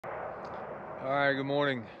All right, good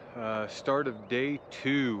morning. Start of day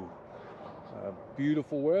 2.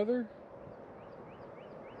 Beautiful weather.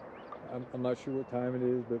 I'm not sure what time it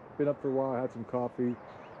is, but been up for a while. I had some coffee.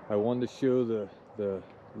 I wanted to show the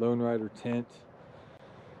Lone Rider tent.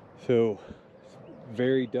 So it's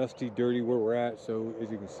very dusty, dirty where we're at. So as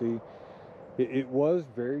you can see, it was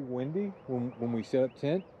very windy when we set up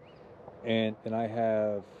tent, and I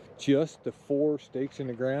have just the 4 stakes in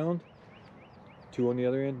the ground. 2 on the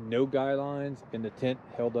other end, no guy lines, and the tent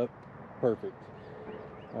held up perfect.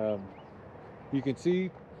 You can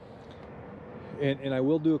see, and I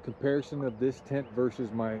will do a comparison of this tent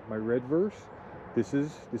versus my red verse. This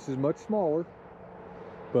is much smaller,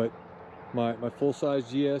 but my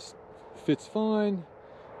full-size GS fits fine.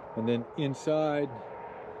 And then inside,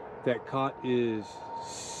 that cot is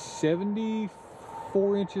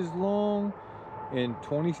 74 inches long and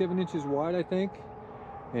 27 inches wide, I think.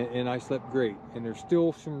 And I slept great, and there's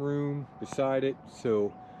still some room beside it.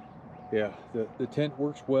 So yeah, the tent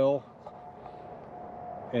works well,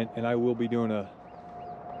 and I will be doing a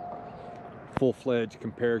full-fledged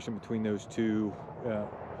comparison between those two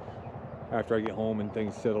after I get home and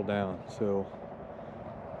things settle down. So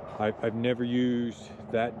I've never used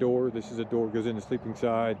that door. This is a door that goes in the sleeping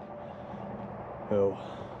side. So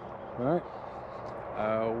all right,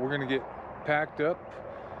 we're gonna get packed up.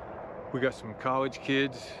 We got some college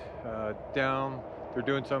kids down. They're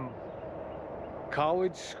doing some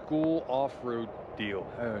college school off-road deal.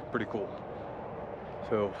 Pretty cool.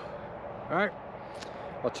 So, all right,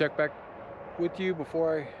 I'll check back with you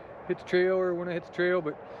before I hit the trail or when I hit the trail,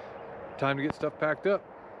 but time to get stuff packed up.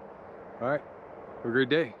 All right, have a great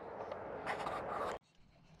day.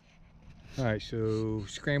 All right, so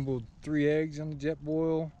scrambled 3 eggs on the jet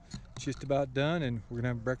boil. Just about done, and we're gonna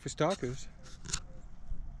have breakfast tacos.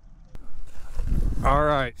 All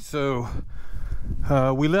right, so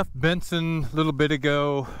we left Benson a little bit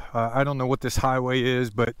ago. I don't know what this highway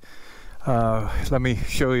is, but let me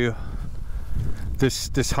show you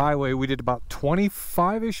this highway. We did about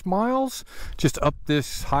 25-ish miles just up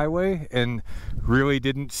this highway and really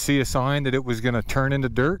didn't see a sign that it was going to turn into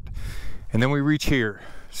dirt. And then we reach here.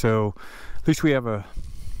 So at least we have a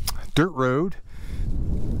dirt road.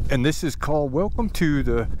 And this is called Welcome to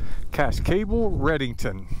the Cascable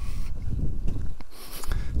Reddington.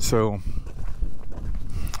 So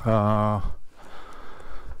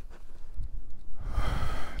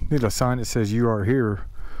need a sign that says you are here.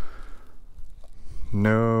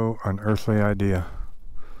 No unearthly idea.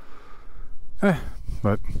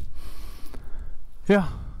 But yeah,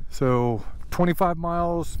 so 25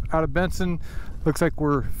 miles out of Benson. Looks like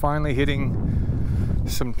we're finally hitting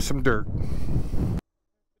some dirt.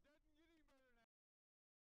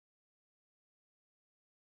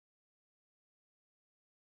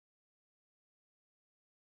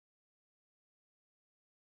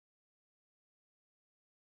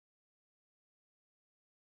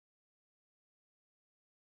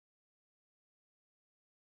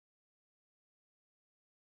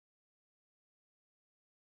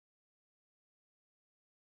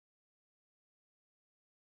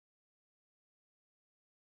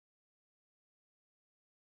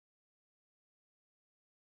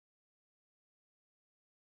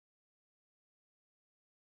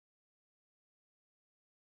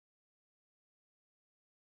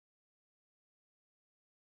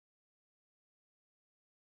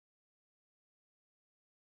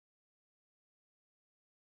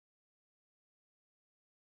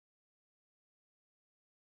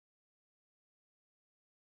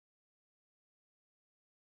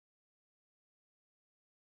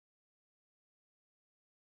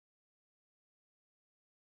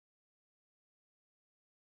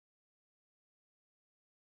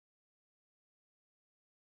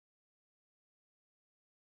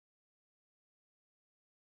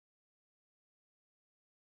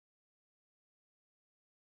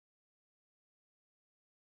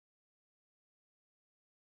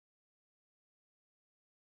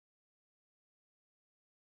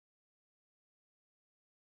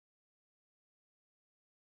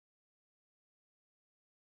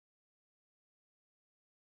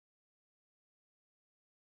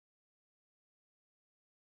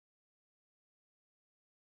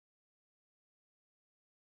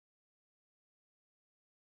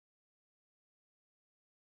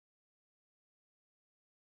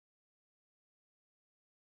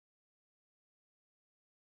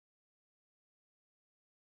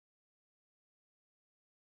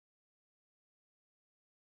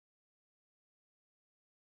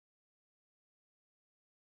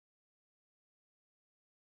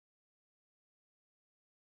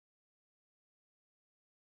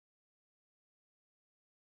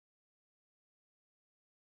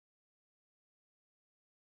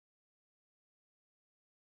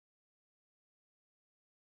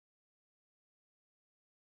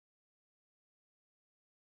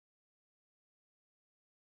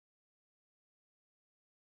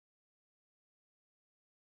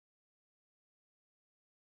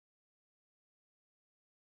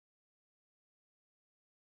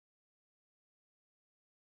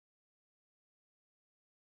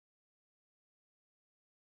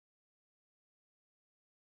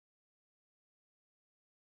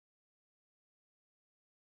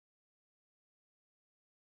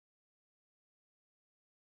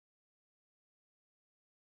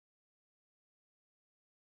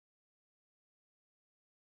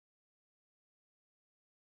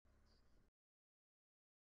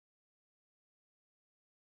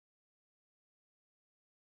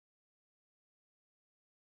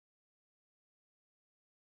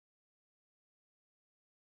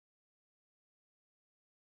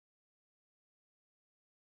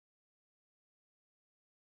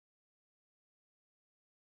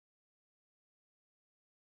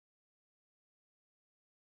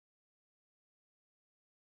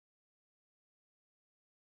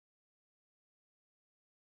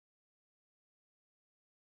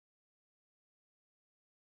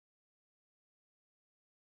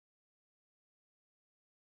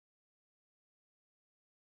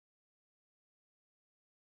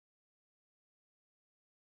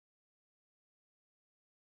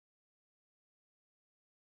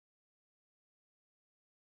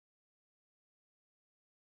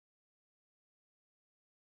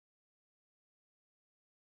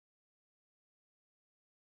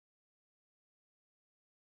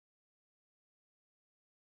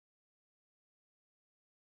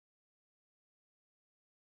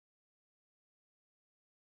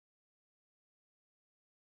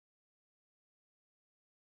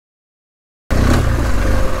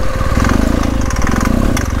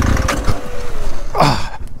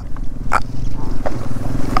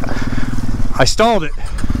 I stalled it.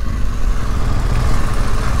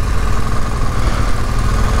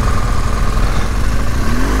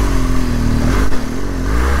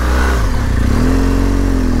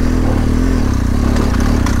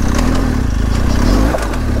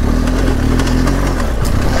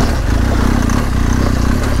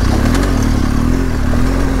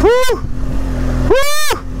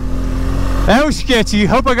 That was sketchy.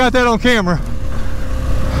 Hope I got that on camera.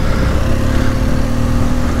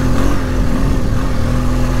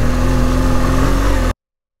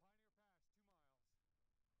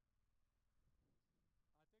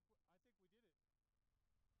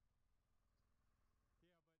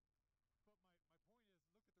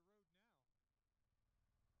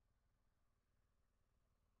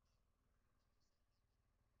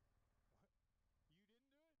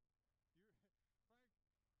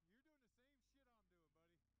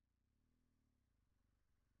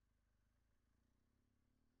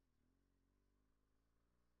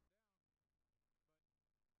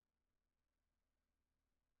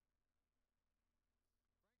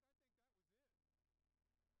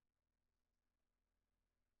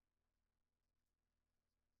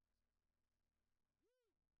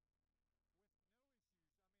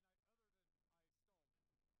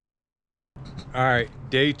 All right,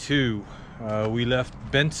 day 2. We left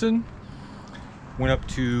Benson, went up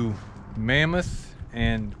to Mammoth,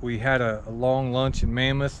 and we had a long lunch in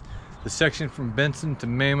Mammoth. The section from Benson to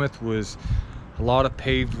Mammoth was a lot of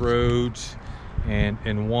paved roads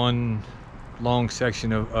and one long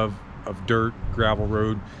section of dirt, gravel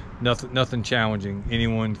road. Nothing challenging.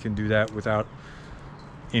 Anyone can do that without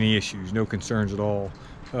any issues, no concerns at all.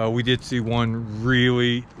 We did see one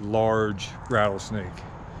really large rattlesnake.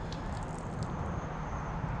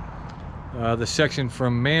 The section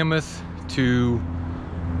from Mammoth to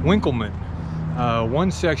Winkleman, one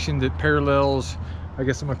section that parallels, I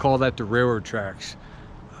guess I'm gonna call that the railroad tracks.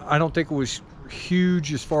 I don't think it was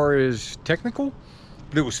huge as far as technical,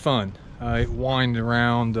 but it was fun. It winded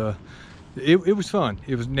around, it was fun.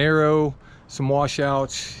 It was narrow, some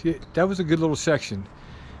washouts. That was a good little section.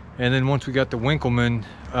 And then once we got to Winkleman,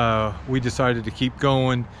 we decided to keep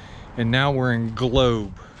going, and now we're in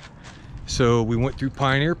Globe. So we went through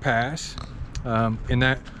Pioneer Pass, and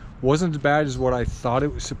that wasn't as bad as what I thought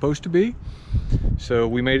it was supposed to be. So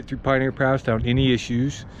we made it through Pioneer Pass without any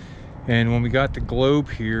issues. And when we got to Globe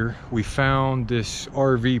here, we found this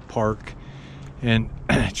RV park, and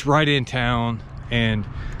it's right in town, and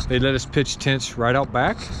they let us pitch tents right out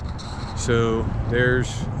back. So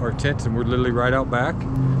there's our tents, and we're literally right out back.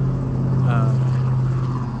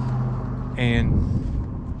 And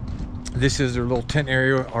this is their little tent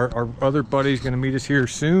area. Our other buddy's gonna meet us here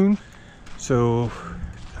soon. So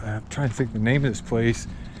I'm trying to think the name of this place.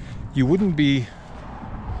 You wouldn't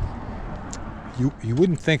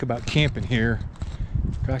think about camping here.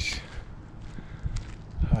 Gosh.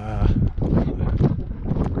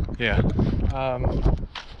 Yeah. I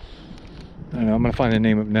don't know, I'm gonna find the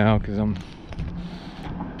name of it now because I'm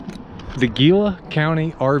the Gila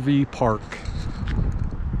County RV Park.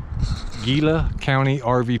 Gila County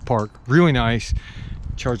RV Park, really nice.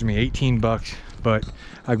 Charged me 18 bucks, but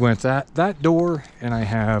I went that door, and I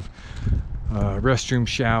have restroom,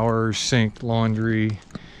 showers, sink, laundry,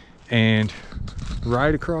 and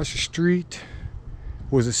right across the street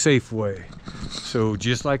was a Safeway. So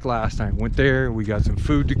just like last time, went there, we got some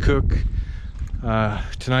food to cook.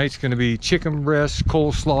 Tonight's gonna be chicken breast,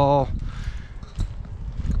 coleslaw,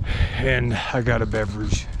 and I got a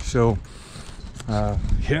beverage. So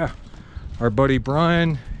yeah, our buddy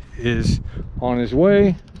Brian is on his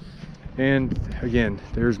way. And again,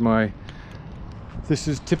 there's this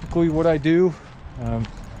is typically what I do.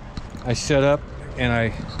 I set up and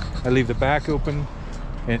I leave the back open,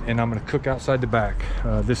 and I'm gonna cook outside the back.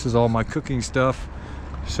 This is all my cooking stuff.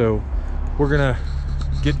 So we're gonna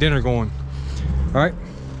get dinner going. All right,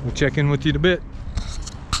 we'll check in with you in a bit.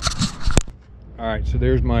 All right, so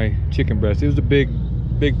there's my chicken breast. It was a big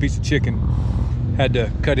piece of chicken. Had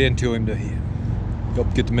to cut into him to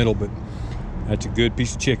help get the middle, but that's a good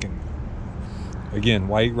piece of chicken. Again,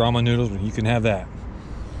 white ramen noodles, but you can have that.